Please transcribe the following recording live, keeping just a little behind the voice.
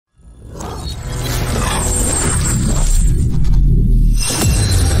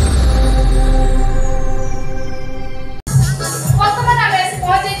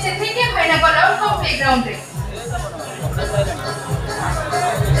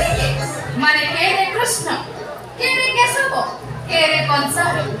को केरे कंसा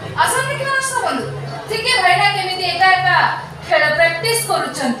असन देखि नष्ट बंधु ठीक है भाईना केमिति एका एका खेल practice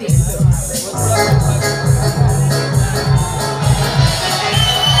करूछंती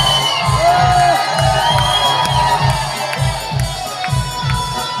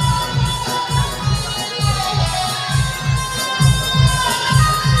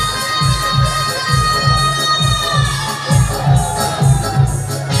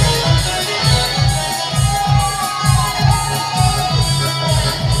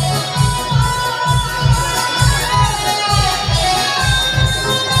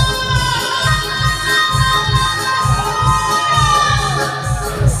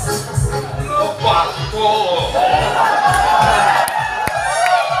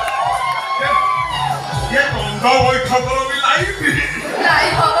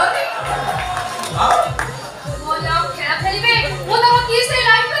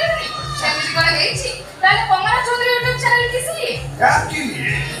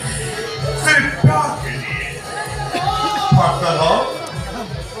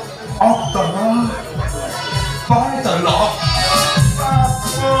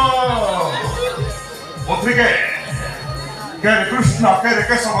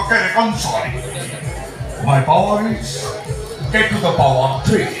My power is get to the power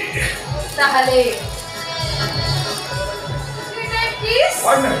 3. Tahale. Please.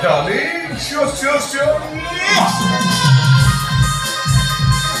 Why not, darling? Sure.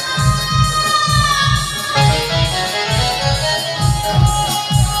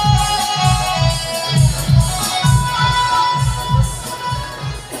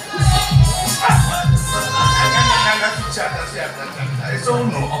 Eso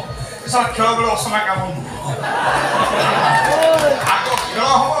no. Esa खेल बेले असमय काम आगो खेल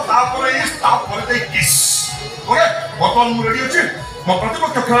हम तापर इस तापर दे किस ओके बर्तमान मु रेडी अछि म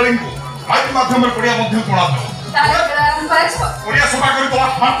प्रतिपक्ष खेलाड़ी को माइक माध्यम रे पडिया मध्य कोणा दो ताले आरंभ कराइछो पडिया सफा करी तो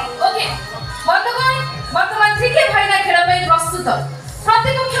हां ओके बंधुगण वर्तमान ठीक है भाईना खेल पे प्रस्तुत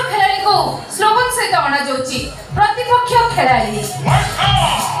प्रतिपक्ष खेलाड़ी को स्लोगन सहित अणा जाउची प्रतिपक्ष खेलाड़ी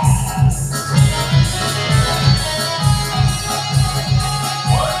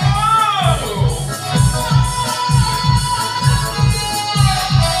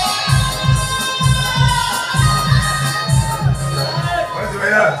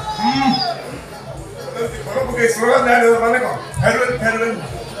स्लोगन जाने माने को फेरवेल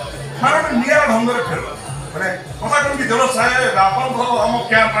माने नियर ढंग रे फेरव माने कथा कोन कि जलो साहेब आपन को हम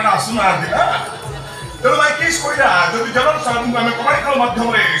क्या पाना आसुना दिला तो भाई किस कोइरा जदि जलो साहेब हम कबाडी खेल माध्यम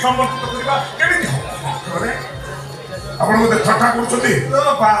रे संपर्क करिबा केमिति माने आपण मते ठट्टा करछथि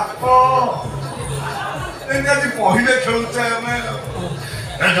ओ बाप एंगा जी पहिले खेलुछे हमें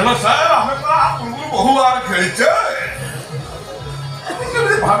जलो साहेब हमें तो पूर्व बहु बार खेलिछे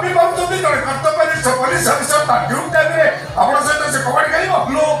भाभी बाबू तो नहीं करे कर्तव्य नहीं सफली सभी सब ड्यूटी टाइम रे आपण सहित से कबाडी खेलिबो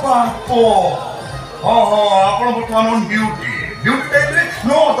लो बापो ओहो आपण वर्तमान ऑन ड्यूटी टाइम रे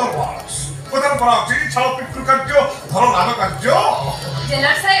नो अदर वर्क्स उधर पराउची छाव पिट्टू करजो धरो लाभ करजो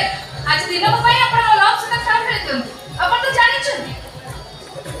जेलर साहेब आज दिन को पई आपण लॉब से खेल खेल दियो आपण तो जानि छथि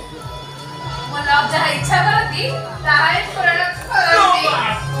मो लॉब जहा इच्छा करती ताहाय पूर्ण करती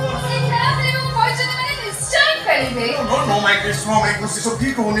खेला खेलिबो कोइ जने माने निश्चय खेलिबे नो माइक सब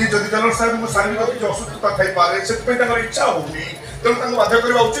ठीक होनी जदि जलर साहेब मो शारीरिक किछ असुस्थता थाई पारे से पे ताकर इच्छा होनी तेणु तांको बाध्य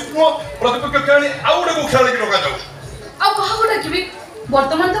करबा उचित नो प्रतिपक्ष खेलाड़ी आउडे को खेलाड़ी लगा जाऊ आ कहा गोटा किबे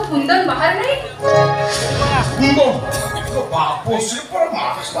वर्तमान तो कुंदन बाहर नहीं कुंदन तो बापो से पर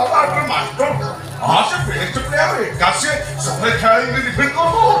मास्टर हां से बेस्ट प्लेयर कासे सब खेलाड़ी में डिफेंड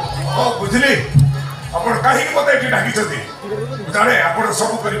करबो ओ बुझली आपण काहे कि मते एठी ढाकी छथि जाने आपण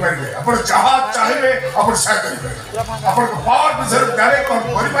सब करि पाइबे आपण चाहा चाहे आपण सहाय करि पाइबे आपण को पावर बिजर जाने कोन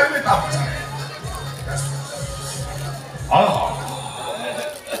करि पाइबे ता जाने हां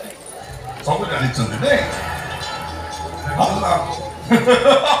सब जानि छथि ने अल्लाह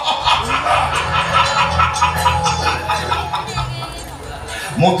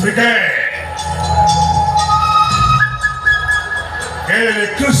मोत्रिके केले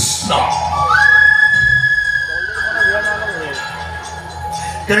कृष्ण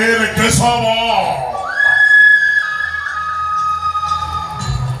केले केशव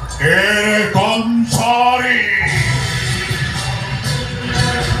केले Kansari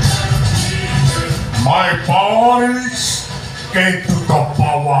my power is get to the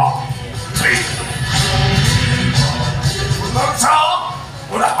power 3 Unsa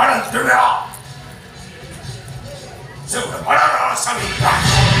ora haran tira se ora para sabita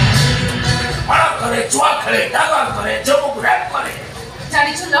para करे चुआ करे डागा करे जब ग्रैब करे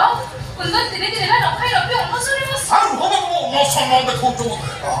जानि छु ल कुंदन दिने दिने ला रखाई रखि अनुसरी बस आर हो न सम्मान देखौ तो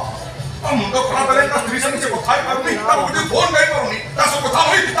मुंड खराब है ना स्त्री संग से କଥା ही पारुनी ता मुझे फोन नहीं पारुनी ता सब କଥା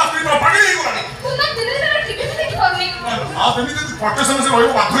होई ता स्त्री पर पागल ही गलानी तुम धीरे धीरे टीवी भी देखि पारुनी आ तमी जदी प्रोटेक्शन से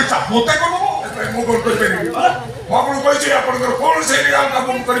रहबो बाध्य इच्छा होते को मो बोल कर पेनी मो आपण कहै छी आपण कोन से काम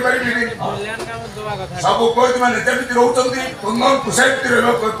काम करि पारिबि नहीं सब कोइ माने जेमिति रहउचंदी तुम कुसेति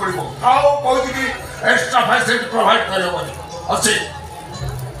रहबो कोइ पड़िबो आओ कहै कि एक्स्ट्रा फैसिलिटी प्रोवाइड करबो अछि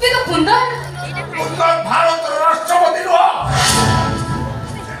कि तो कुंदन भारत राष्ट्रपति रो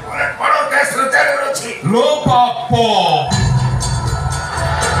बड़ देश रे चले अछि लो पापो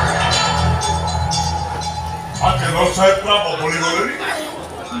आके रोसाय पूरा बदली गलेनी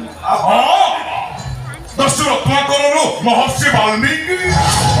हां दस रत्नाकरनु महर्षि वाल्मीकि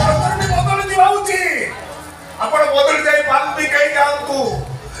बदली दिवाउची आपण बदली जाई वाल्मीकि जांतु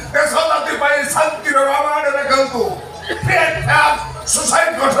देश जाति पाई शांति रो रामायण रखंतु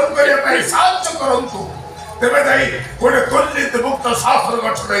सोसाइटी गठन करिया पाई साहाय्य करंतु तेबे जाई कोडे तुल्लित मुक्त शास्त्र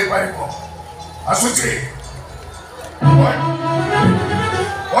गठन होई पारिबो असुची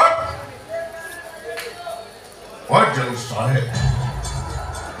what जल साहेब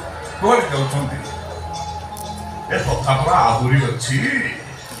कोड जाउछंती ए कथा पर आहुरी अछि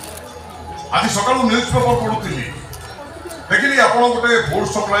आज सकाळ न्यूज़ पेपर पढुतिली देखिली आपण गोटे फूड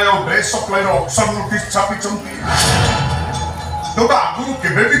सप्लाई और ड्रेस सप्लाई रो ऑप्शन नोटिस छापिचंती तो आगुरु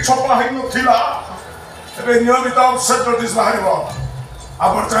केबे भी छपा है नथिला एबे नियमित ऑप्शन नोटिस बाहरबो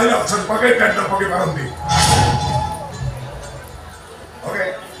आपण चाहिले ऑप्शन पके टेंडर पके पारंती ओके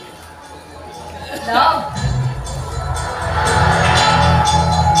नो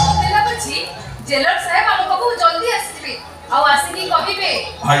तेला बची जेलर साहेब हम को जल्दी आसीबे आ आसीकी कहिबे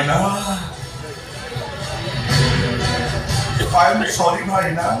भाईना I am sorry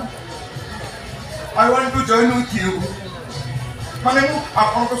भाईना I want to join with you माने मु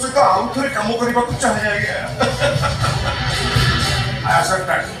आपन को सहित आउ थरे काम करबा को चाहे आज्ञा आशा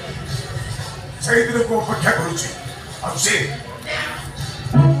टाक सेही दिन को अपेक्षा करूची अब से